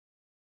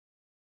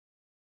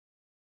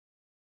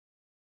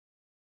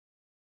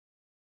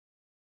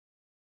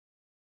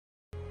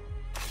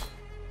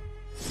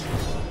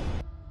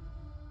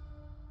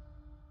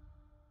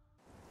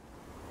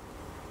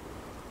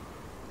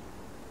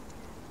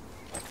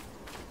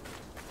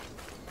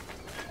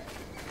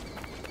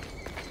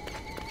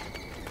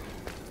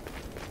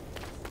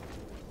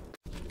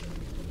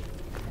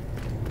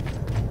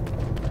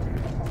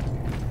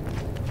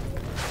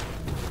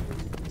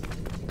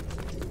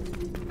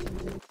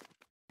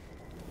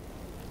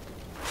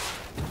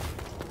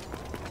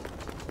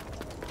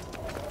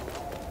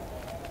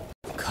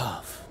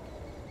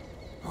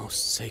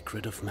most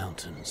sacred of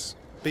mountains.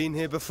 Been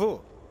here before?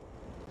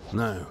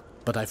 No,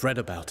 but I've read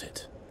about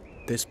it.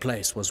 This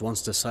place was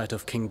once the site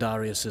of King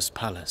Darius's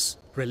palace.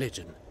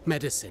 Religion,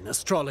 medicine,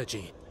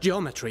 astrology,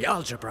 geometry,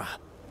 algebra.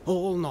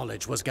 All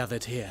knowledge was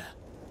gathered here,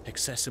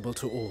 accessible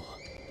to all.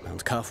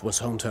 Mount Kaf was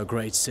home to a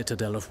great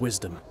citadel of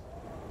wisdom,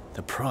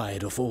 the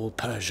pride of all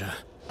Persia.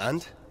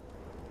 And?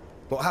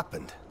 What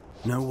happened?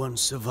 No one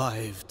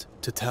survived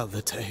to tell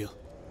the tale.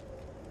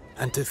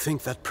 And to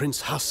think that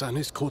Prince Hassan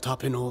is caught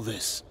up in all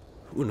this.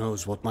 Who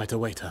knows what might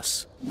await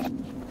us?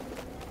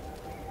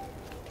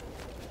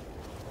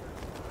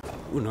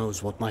 Who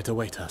knows what might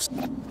await us?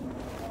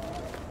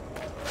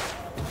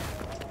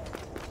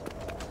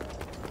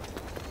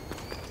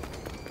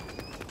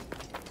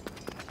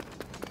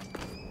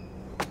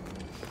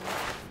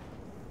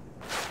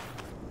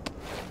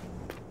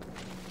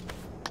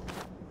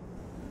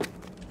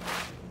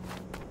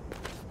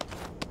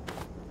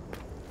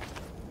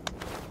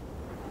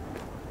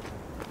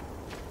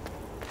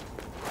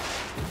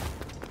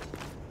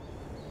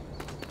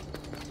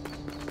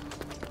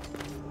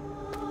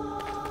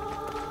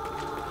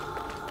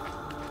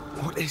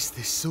 What is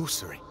this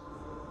sorcery?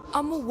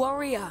 I'm a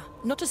warrior,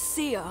 not a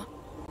seer.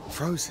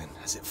 Frozen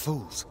as it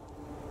falls.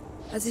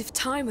 As if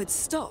time had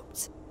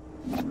stopped.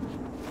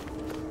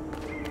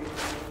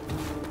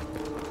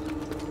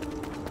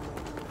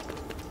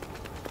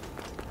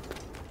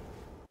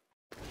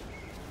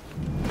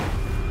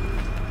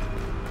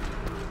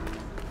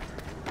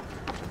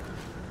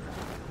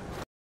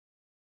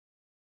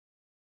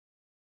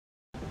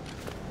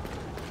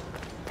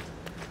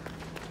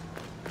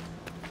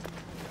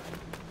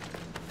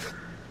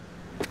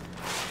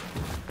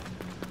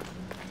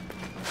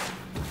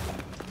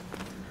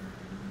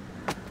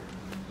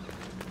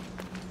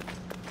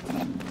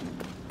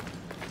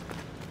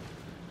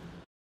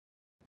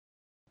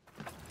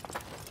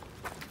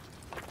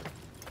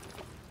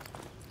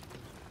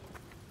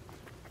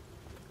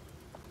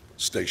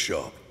 Stay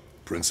sharp.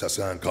 Prince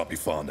Hassan can't be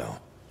far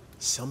now.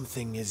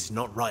 Something is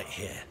not right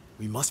here.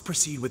 We must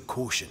proceed with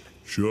caution.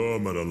 Sure,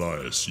 man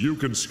Elias. You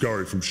can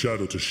scurry from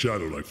shadow to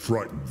shadow like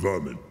frightened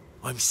vermin.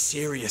 I'm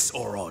serious,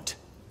 Orod.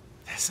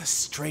 There's a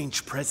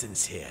strange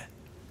presence here.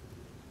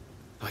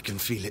 I can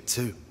feel it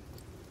too.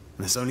 And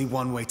there's only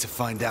one way to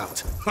find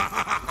out.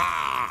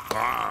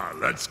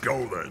 Let's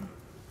go then.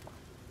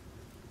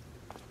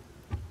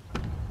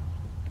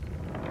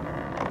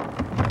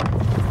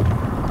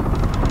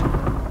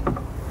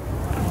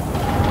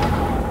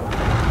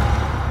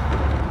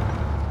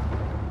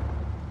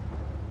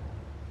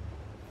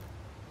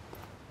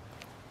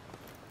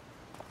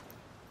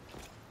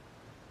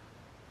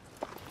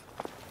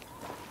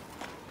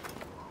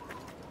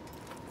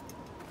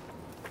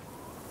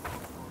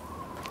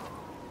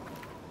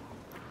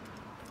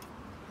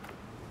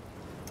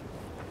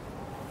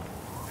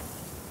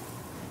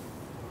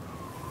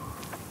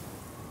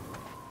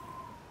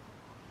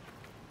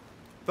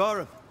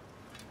 Bahram,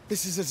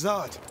 this is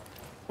Azad,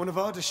 one of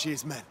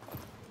Ardashir's men.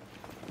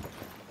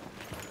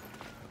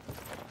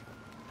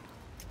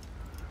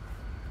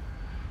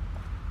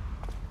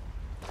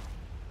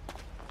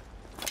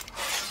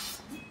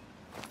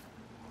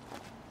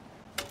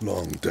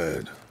 Long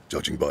dead,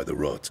 judging by the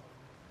rot.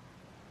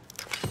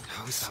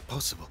 How is that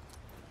possible?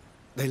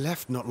 They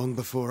left not long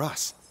before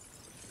us.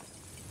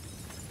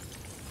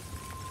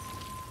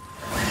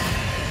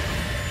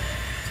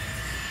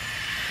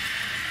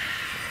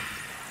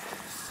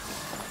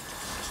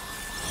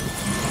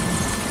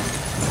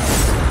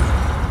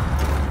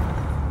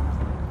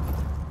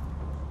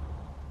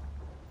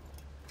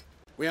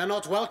 We are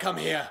not welcome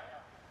here.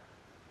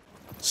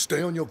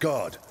 Stay on your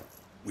guard.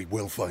 We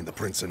will find the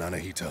Prince and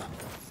Anahita.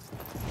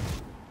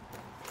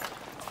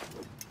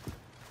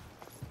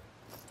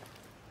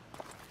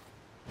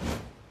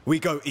 We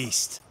go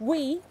east.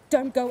 We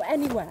don't go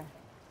anywhere.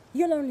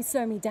 You'll only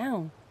slow me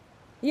down.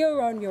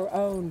 You're on your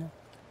own.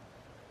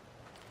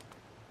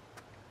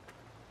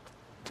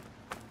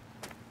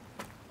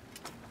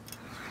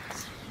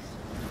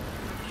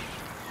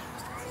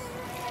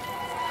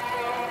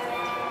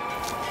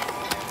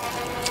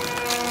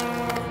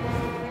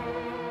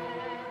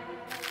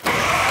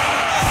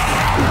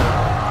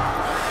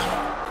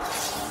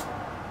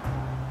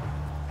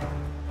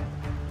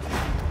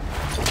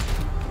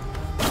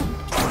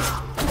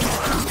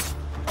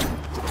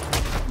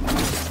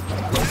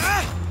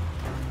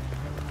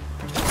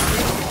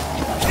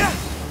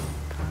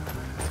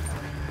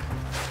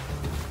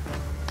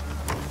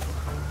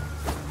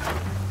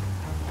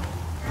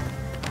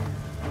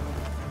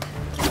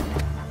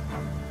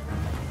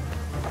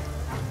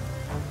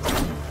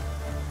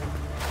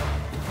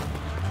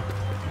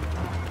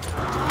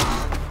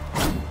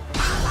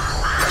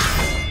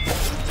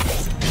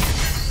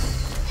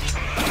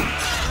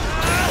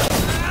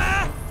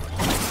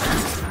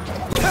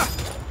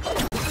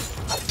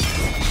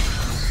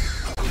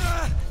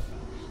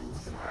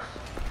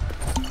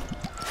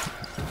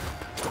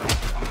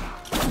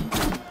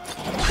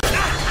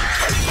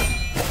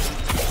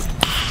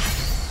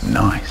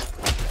 Nice.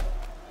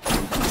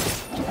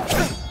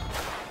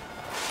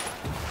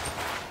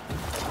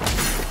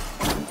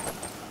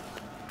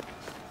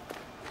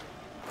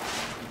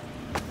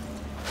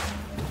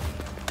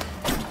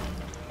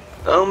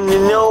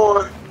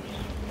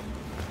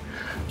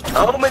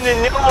 Omen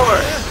the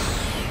north!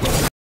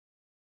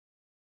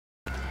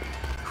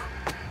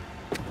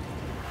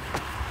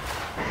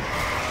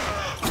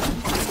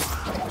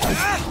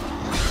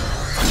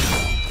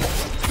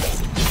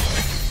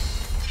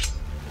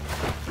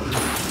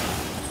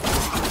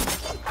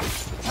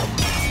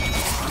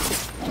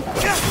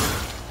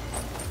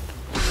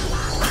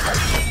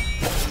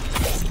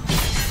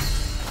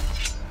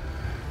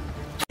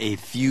 A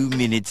few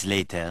minutes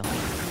later.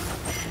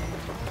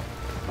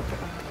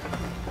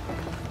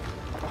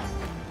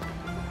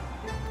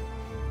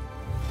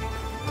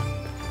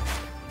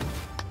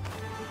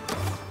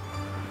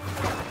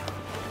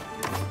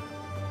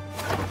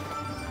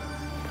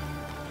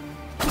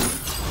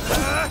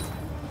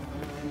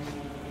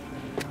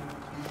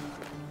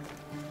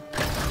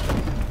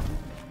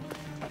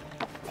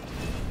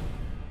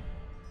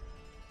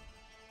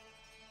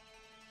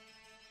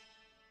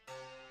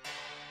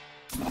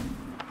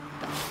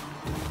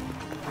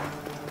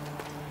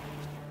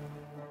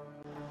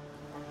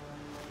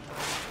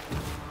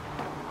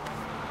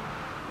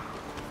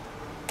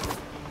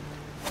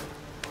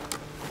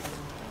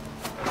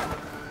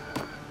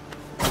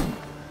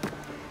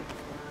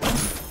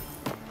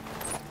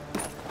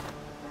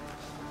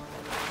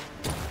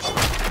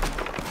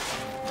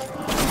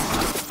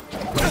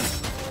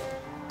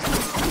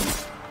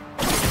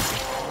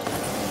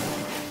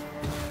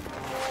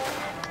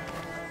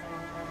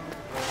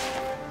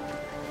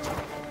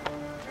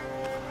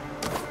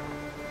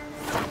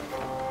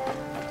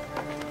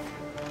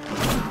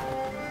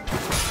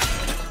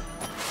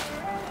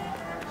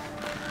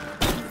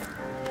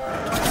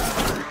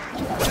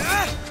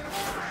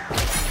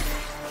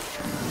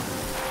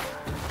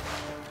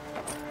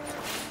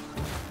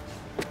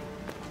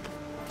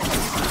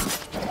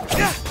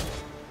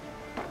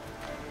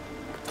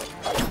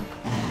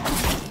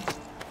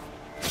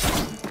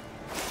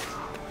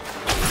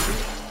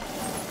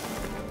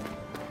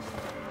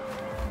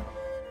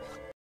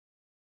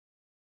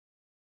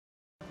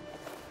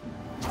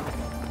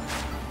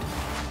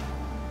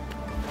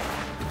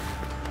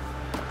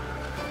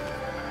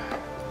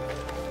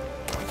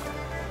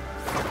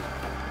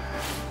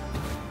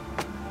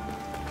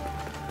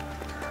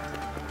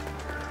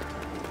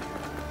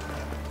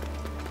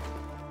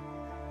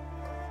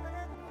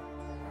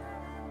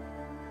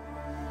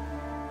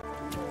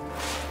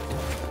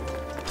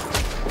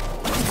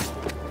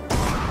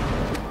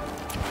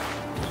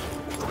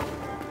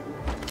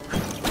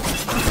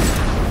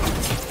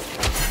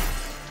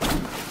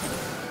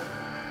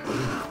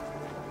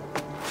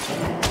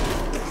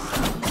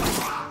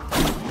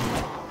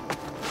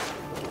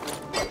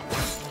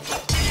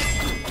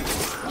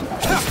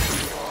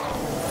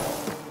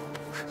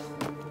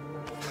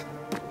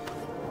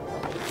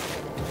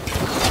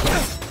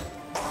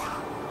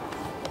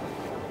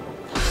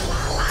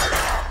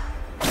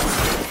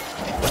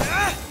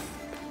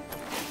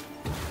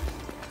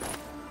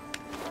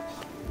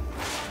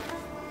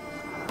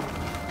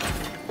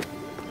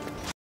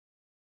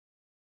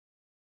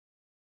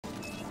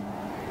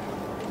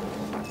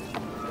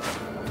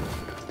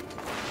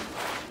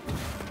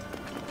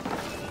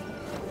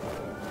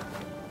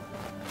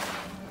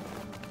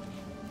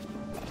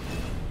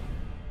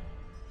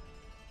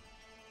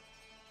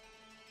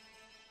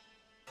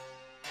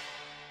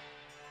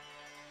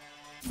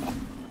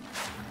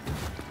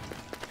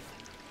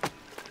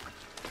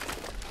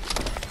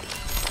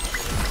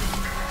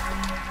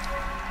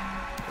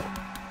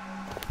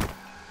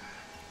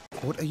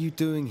 What are you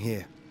doing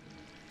here?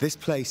 This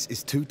place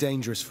is too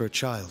dangerous for a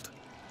child.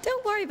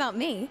 Don't worry about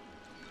me.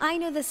 I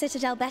know the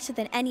Citadel better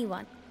than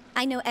anyone.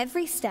 I know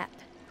every step.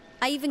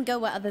 I even go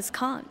where others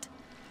can't.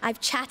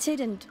 I've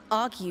chatted and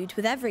argued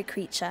with every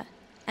creature,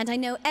 and I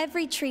know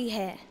every tree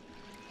here.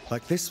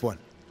 Like this one?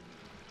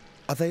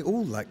 Are they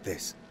all like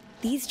this?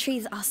 These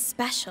trees are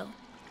special.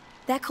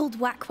 They're called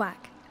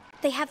Wak-Wak.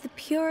 They have the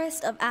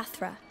purest of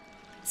Athra.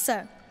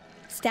 So,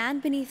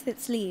 stand beneath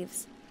its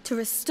leaves to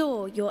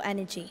restore your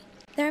energy.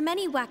 There are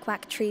many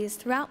Wak-Wak trees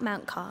throughout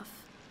Mount Calf.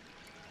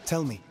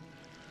 Tell me,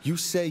 you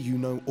say you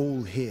know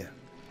all here.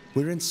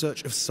 We're in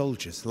search of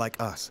soldiers like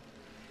us.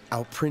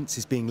 Our prince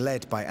is being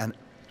led by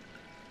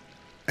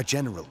a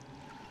general.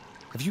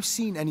 Have you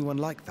seen anyone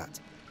like that?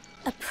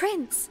 A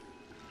prince?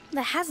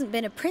 There hasn't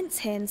been a prince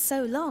here in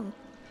so long.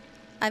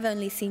 I've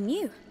only seen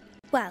you.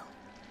 Well,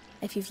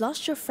 if you've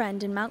lost your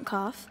friend in Mount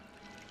Calf,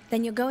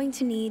 then you're going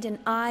to need an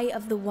Eye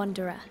of the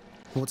Wanderer.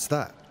 What's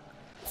that?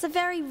 It's a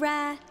very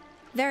rare,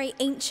 very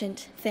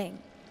ancient thing.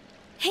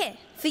 Here,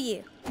 for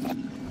you.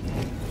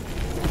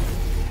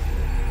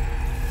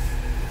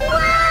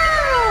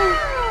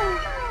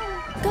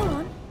 Go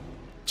on,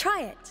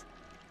 try it.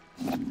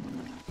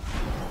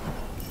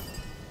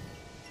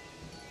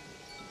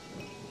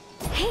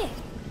 Here,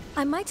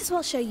 I might as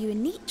well show you a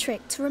neat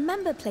trick to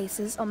remember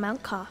places on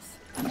Mount Calf.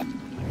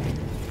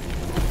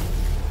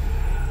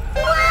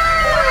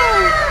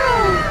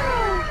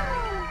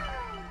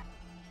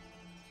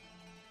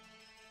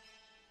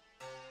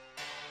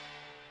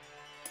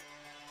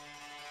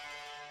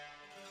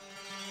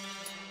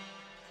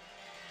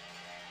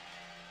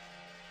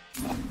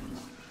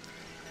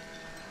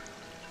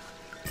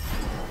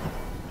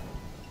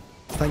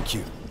 Thank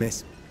you,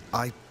 miss.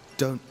 I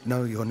don't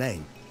know your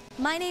name.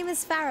 My name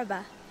is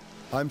Faraba.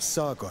 I'm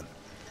Sargon,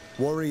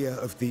 warrior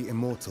of the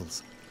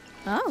Immortals.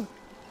 Oh,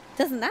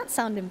 doesn't that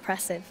sound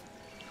impressive?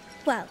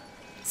 Well,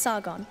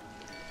 Sargon,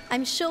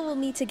 I'm sure we'll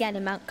meet again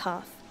in Mount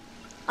Calf.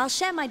 I'll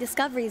share my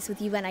discoveries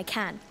with you when I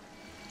can,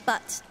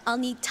 but I'll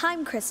need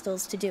time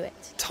crystals to do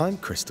it. Time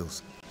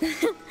crystals?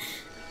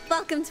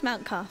 Welcome to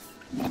Mount Calf.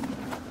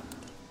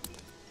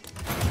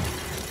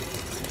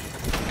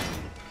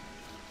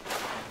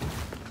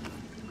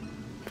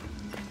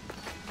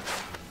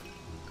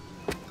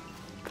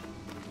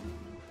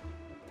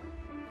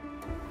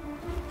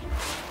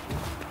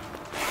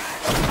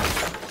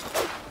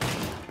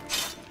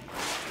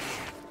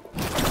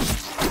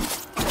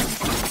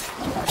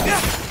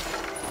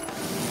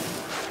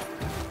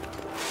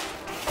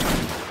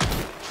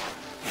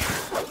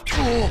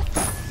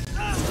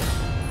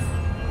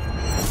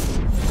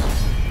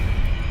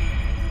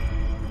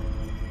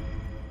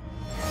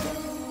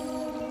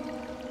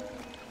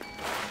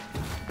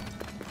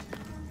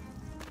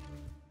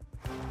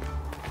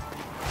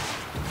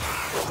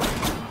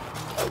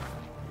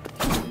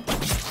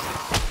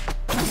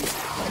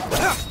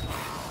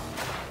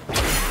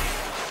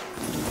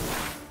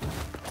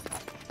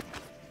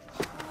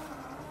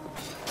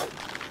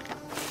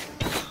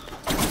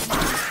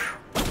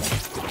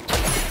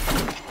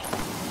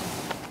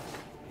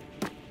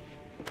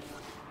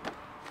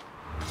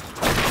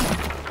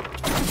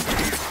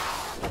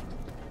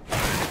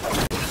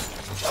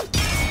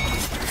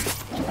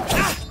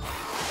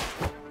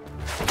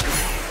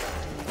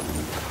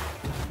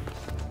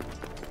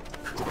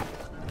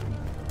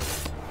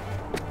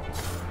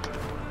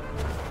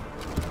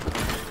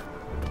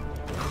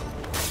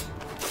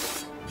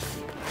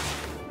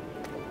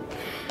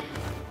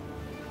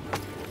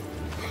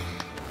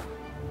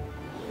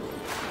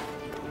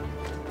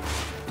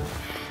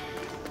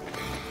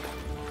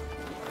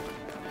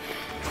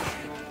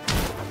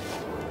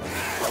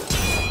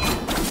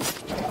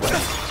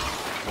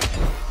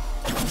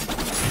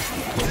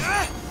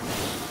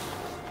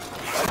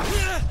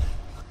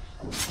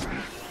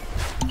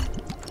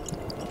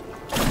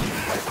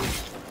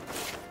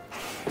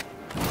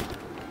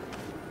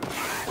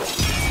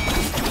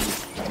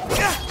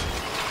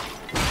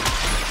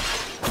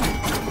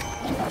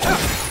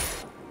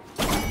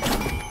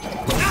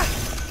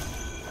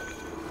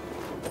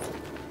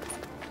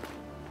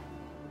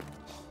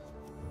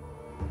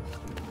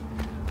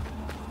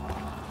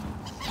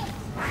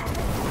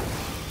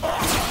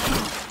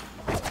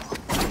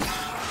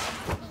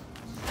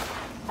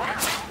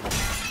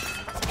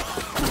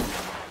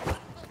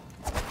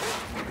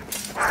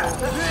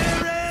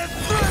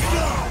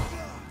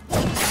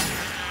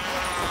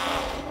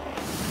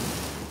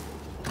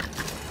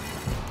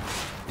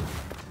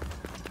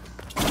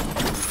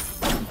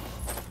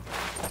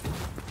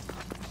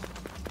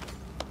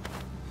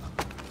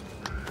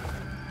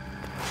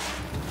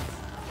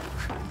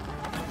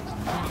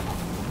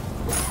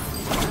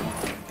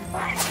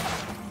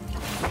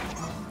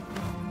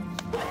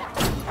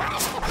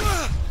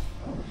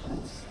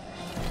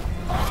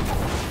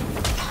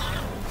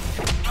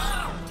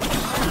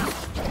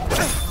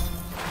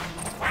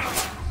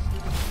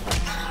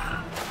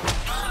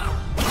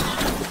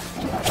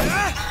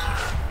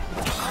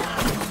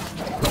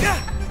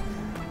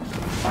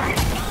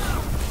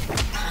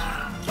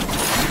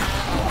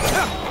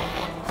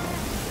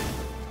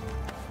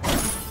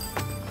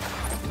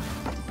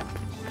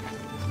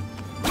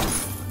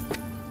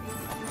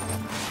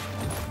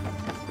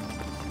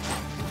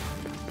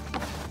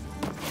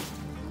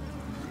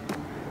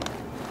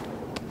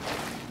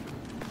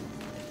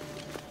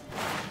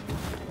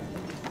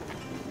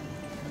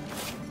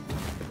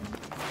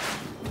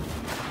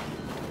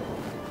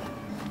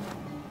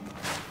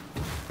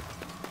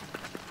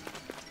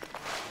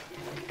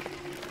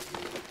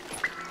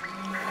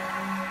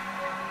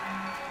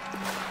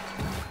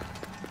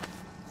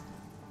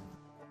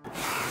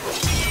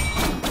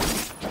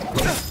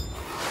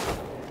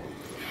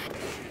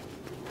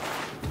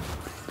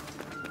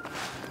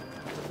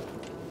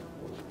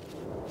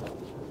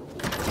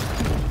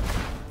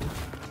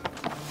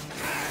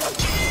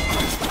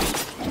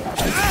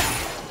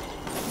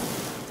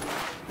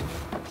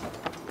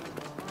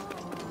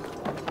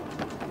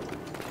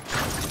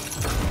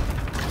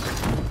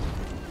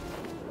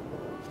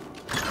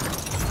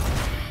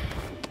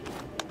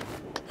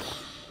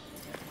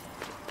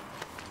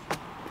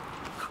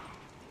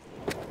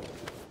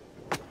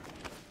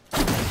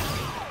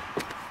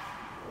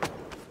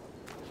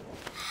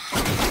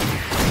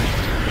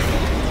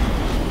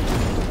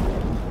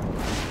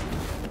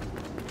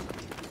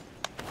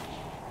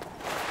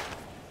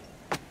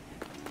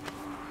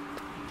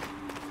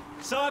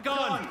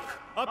 Sargon!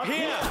 Up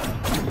here!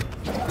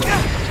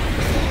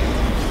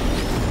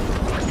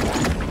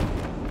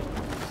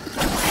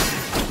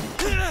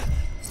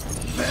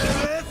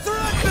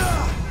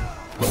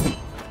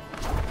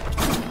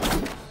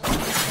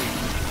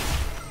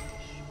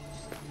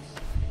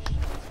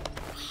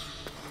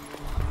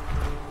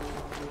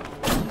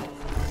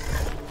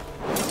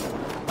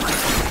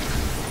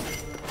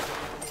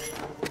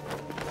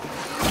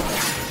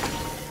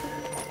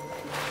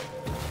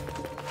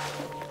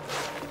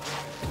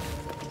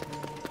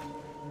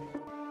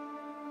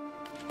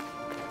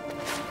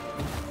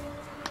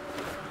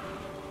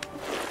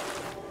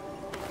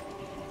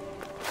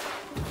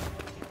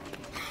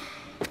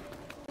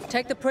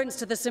 Take the prince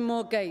to the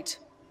Simor Gate.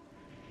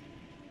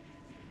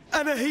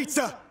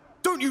 Anahita!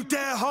 Don't you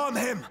dare harm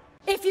him!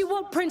 If you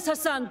want Prince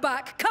Hassan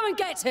back, come and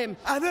get him!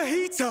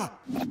 Anahita!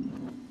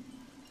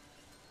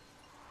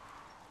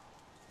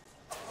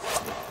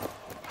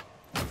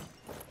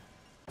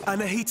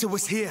 Anahita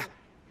was here.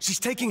 She's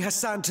taking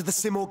Hassan to the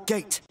Simor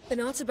Gate. Then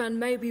Artaban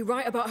may be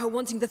right about her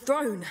wanting the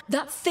throne.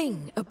 That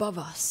thing above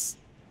us.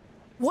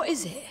 What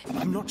is it?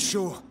 I'm not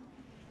sure.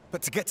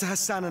 But to get to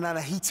Hassan and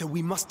Anahita,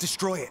 we must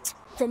destroy it.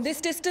 From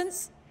this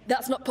distance?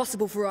 That's not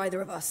possible for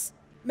either of us.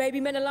 Maybe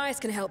Menelaus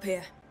can help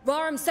here.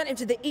 Varam sent him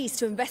to the east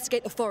to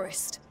investigate the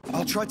forest.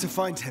 I'll try to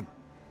find him.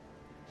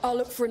 I'll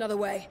look for another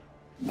way.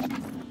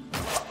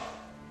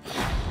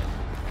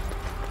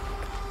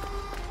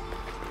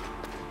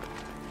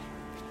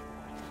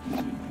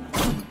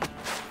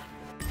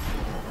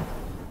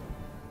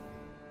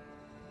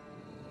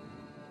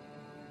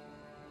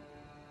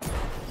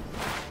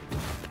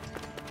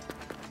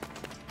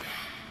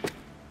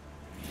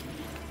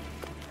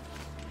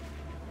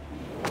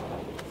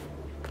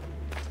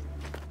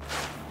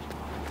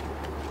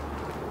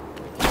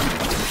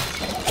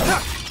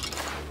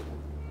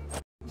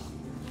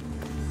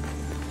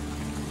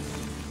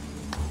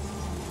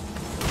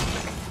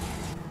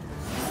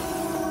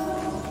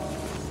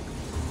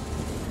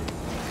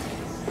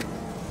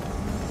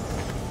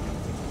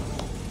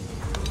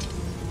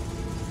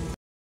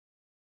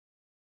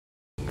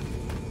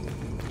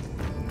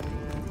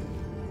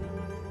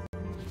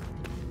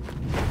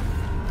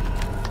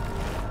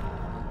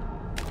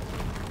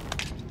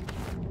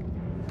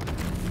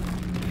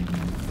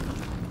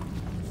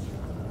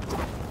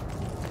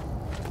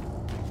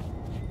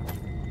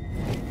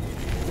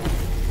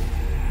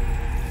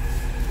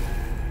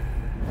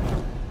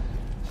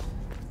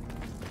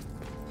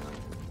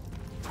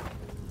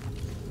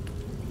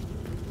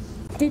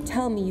 Do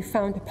tell me you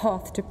found a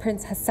path to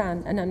Prince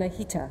Hassan and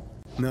Anahita.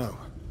 No.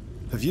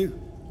 Have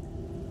you?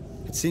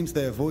 It seems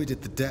they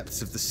avoided the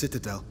depths of the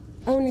citadel.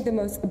 Only the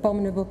most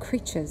abominable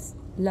creatures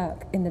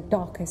lurk in the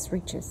darkest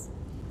reaches.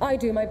 I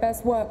do my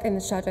best work in the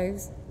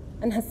shadows,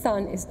 and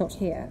Hassan is not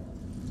here.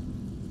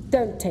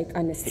 Don't take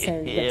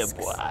unnecessary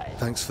risks. Boy.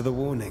 Thanks for the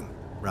warning,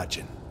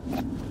 Rajan.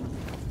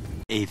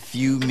 A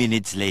few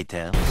minutes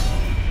later.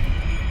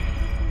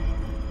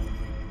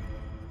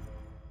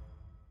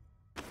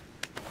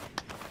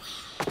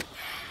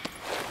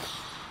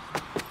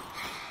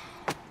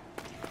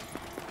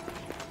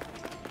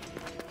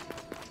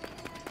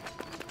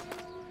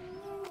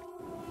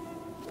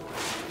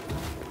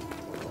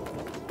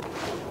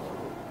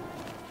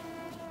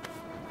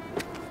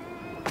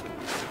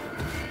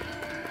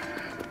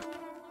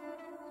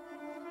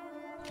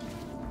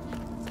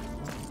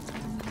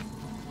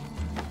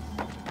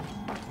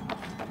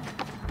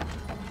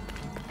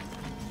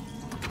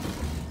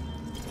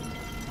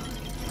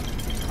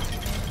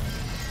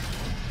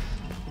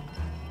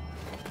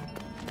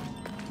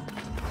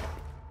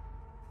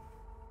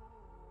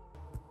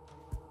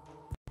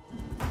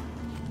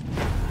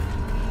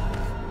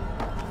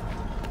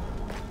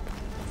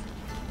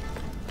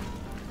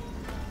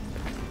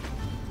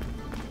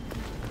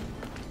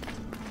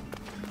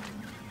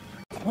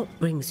 What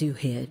brings you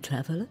here,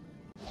 traveler?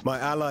 My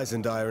allies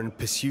and I are in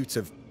pursuit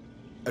of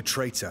a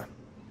traitor.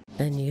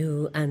 Then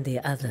you and the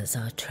others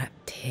are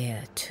trapped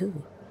here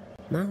too.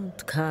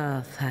 Mount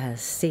Kaf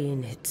has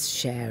seen its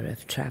share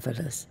of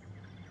travelers.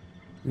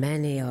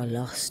 Many are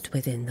lost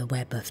within the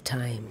web of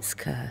time's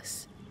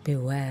curse.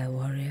 Beware,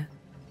 warrior.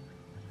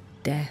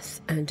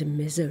 Death and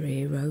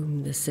misery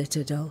roam the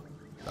citadel.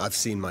 I've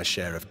seen my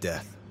share of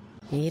death.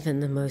 Even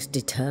the most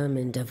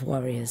determined of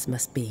warriors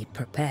must be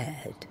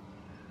prepared.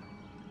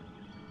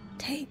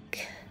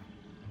 Take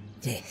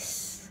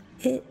this.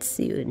 Its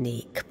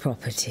unique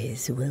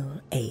properties will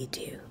aid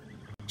you.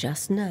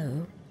 Just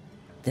know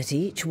that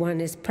each one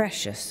is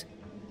precious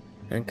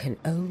and can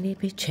only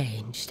be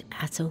changed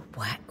at a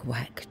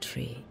whack-whack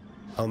tree.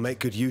 I'll make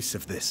good use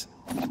of this.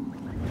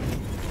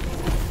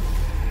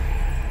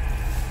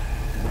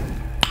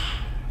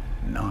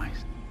 Nice.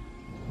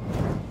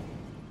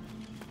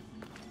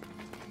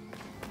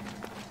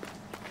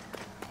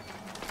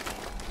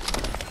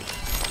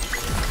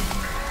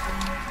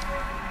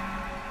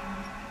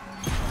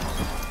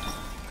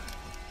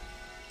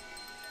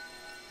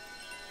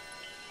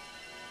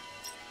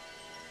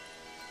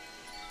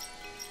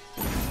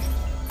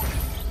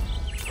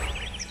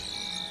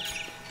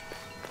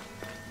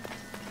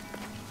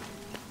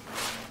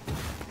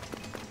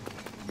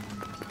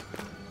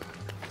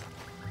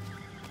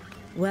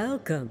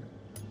 Welcome.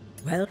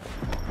 Well.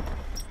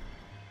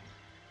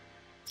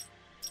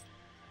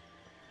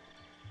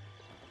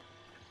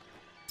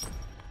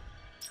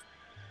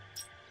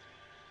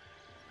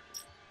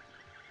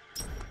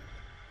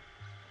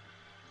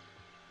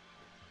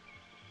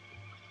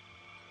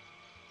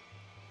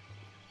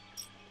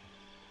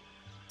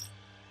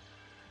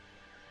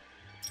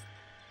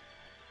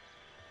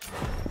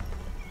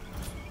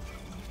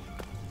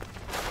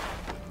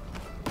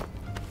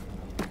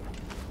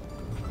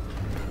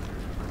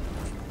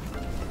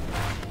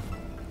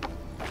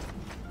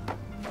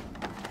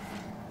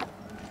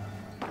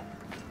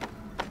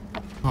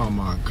 Oh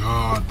my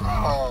god,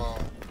 bro.